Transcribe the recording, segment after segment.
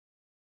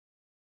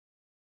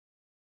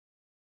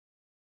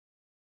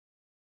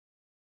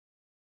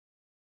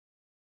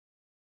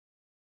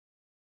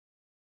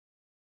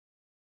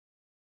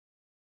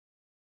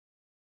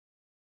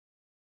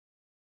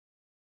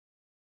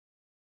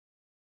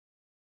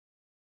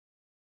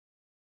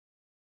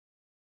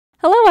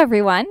Hello,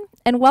 everyone,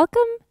 and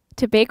welcome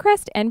to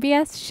Baycrest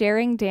NBS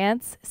Sharing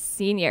Dance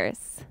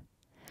Seniors.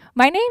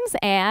 My name's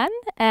Anne,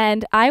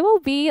 and I will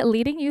be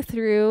leading you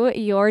through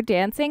your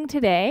dancing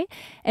today.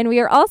 And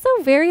we are also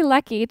very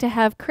lucky to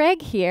have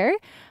Craig here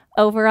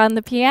over on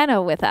the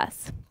piano with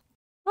us.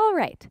 All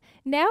right,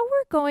 now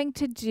we're going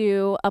to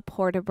do a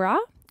port de bras,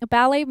 a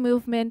ballet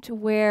movement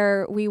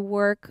where we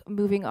work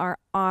moving our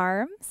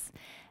arms.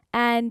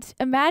 And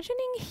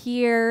imagining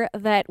here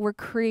that we're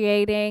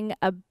creating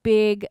a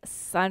big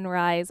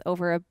sunrise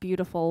over a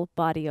beautiful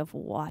body of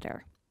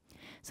water.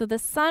 So the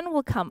sun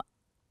will come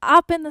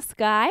up in the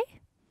sky,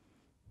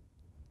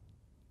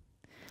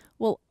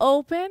 will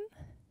open,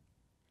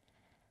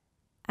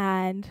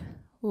 and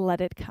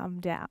let it come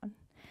down.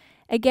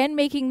 Again,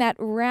 making that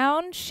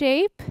round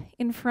shape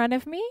in front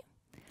of me,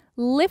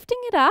 lifting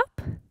it up,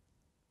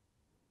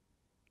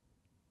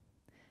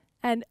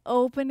 and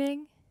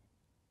opening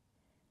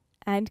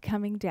and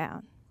coming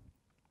down.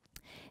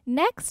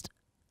 Next,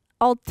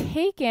 I'll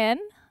take in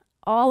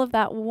all of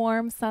that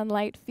warm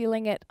sunlight,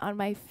 feeling it on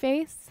my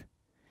face,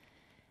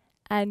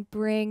 and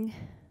bring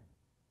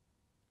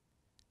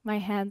my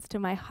hands to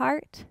my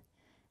heart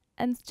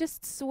and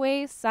just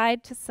sway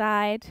side to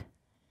side,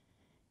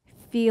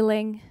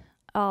 feeling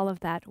all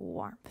of that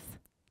warmth.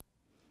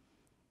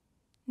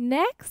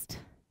 Next,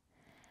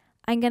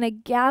 I'm going to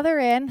gather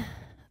in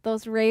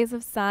those rays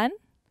of sun,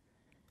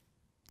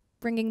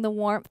 bringing the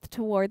warmth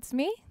towards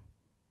me,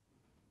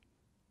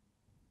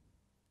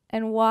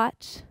 and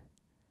watch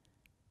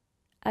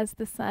as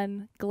the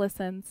sun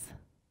glistens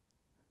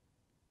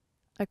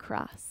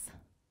across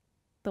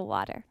the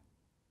water.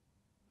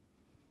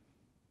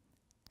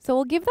 So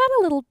we'll give that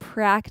a little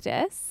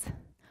practice.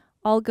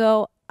 I'll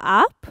go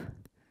up,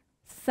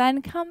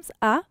 sun comes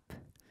up,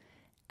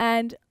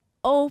 and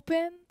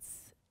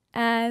opens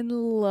and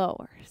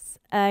lowers.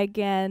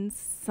 Again,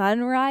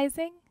 sun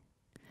rising,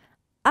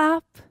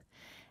 up,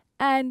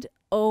 and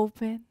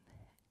open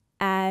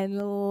and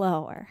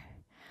lower.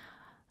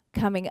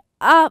 Coming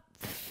up,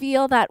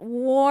 feel that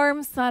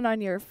warm sun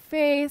on your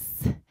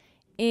face,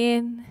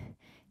 in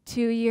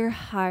to your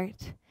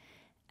heart,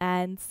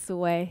 and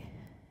sway,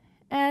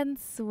 and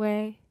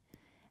sway,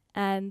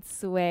 and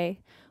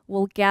sway.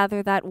 We'll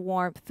gather that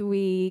warmth.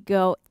 We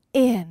go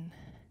in,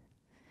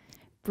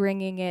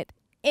 bringing it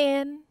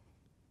in,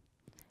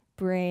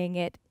 bring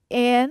it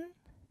in,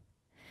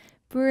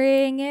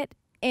 bring it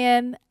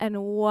in,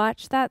 and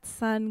watch that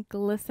sun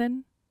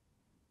glisten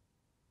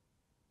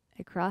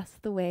across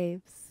the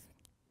waves.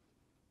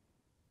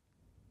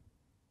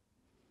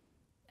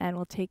 And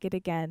we'll take it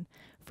again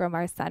from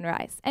our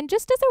sunrise. And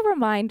just as a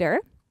reminder,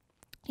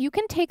 you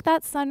can take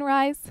that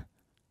sunrise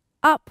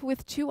up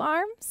with two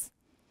arms.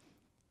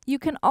 You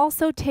can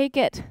also take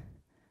it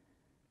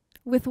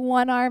with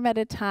one arm at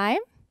a time,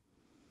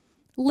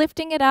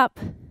 lifting it up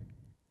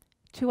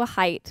to a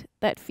height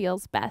that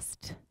feels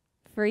best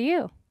for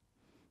you.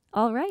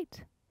 All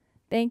right.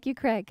 Thank you,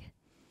 Craig.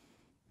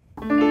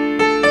 All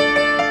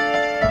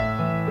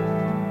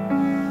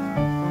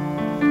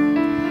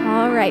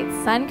right,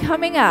 sun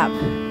coming up.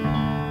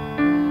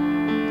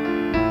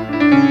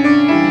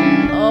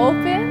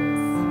 Opens,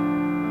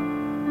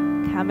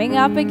 coming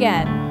up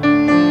again.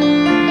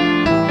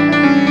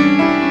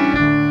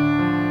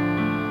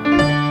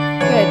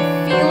 Good,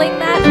 feeling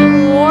that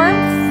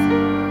warmth.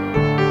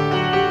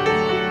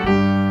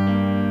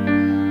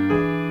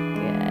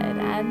 Good,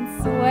 and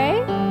sway.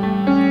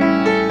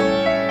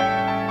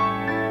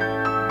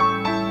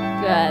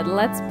 Good,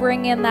 let's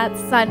bring in that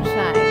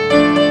sunshine.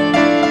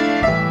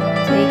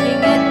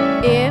 Taking it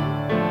in.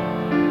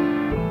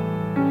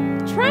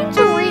 Trying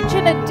to reach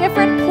in a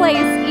different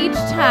place each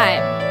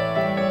time.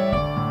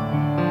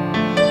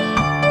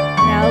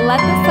 Now let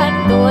the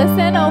sun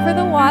glisten over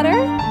the water.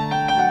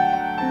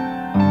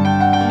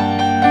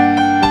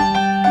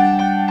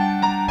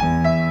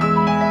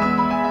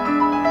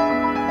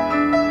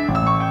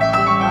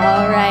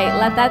 All right,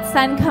 let that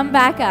sun come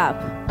back up.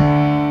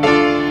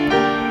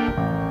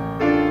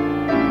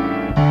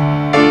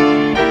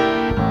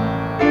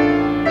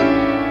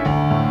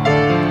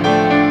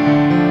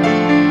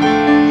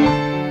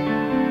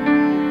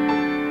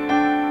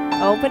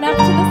 Open up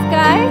to the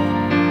sky.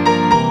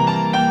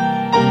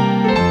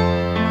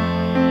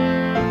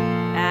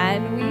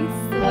 And we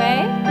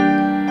sway.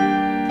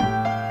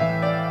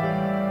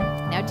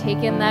 Now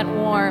take in that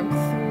warmth.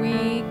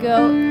 We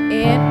go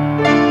in.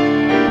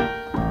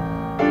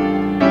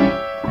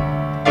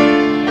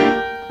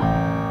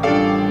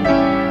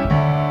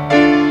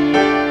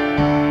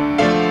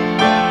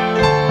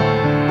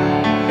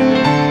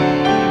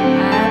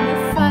 And the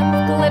sun's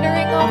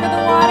glittering over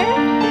the water.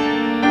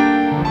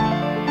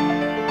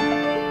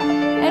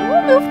 And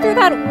we'll move through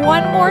that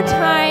one more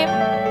time,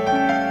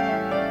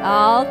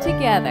 all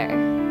together.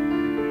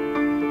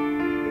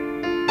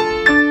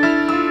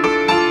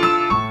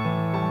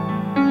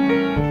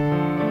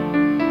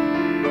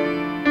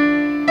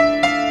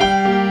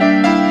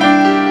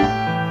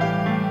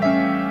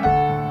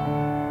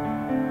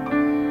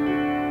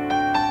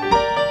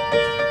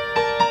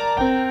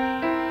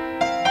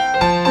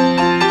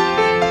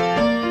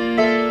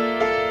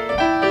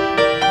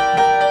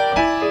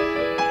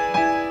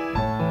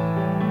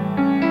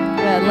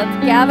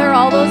 gather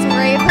all those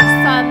rays of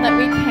sun that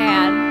we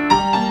can.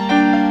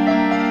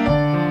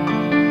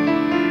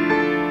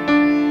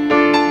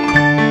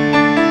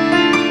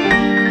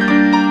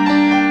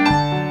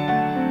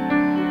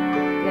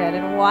 Good,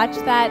 and watch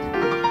that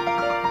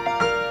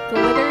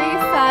glittery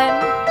sun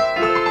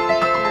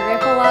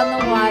ripple on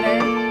the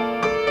water.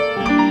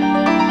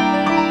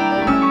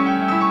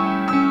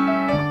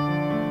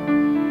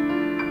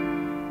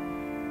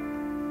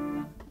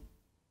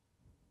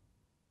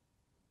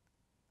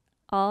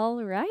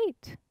 All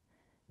right.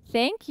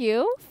 Thank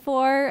you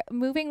for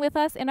moving with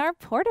us in our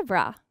port de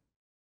bras.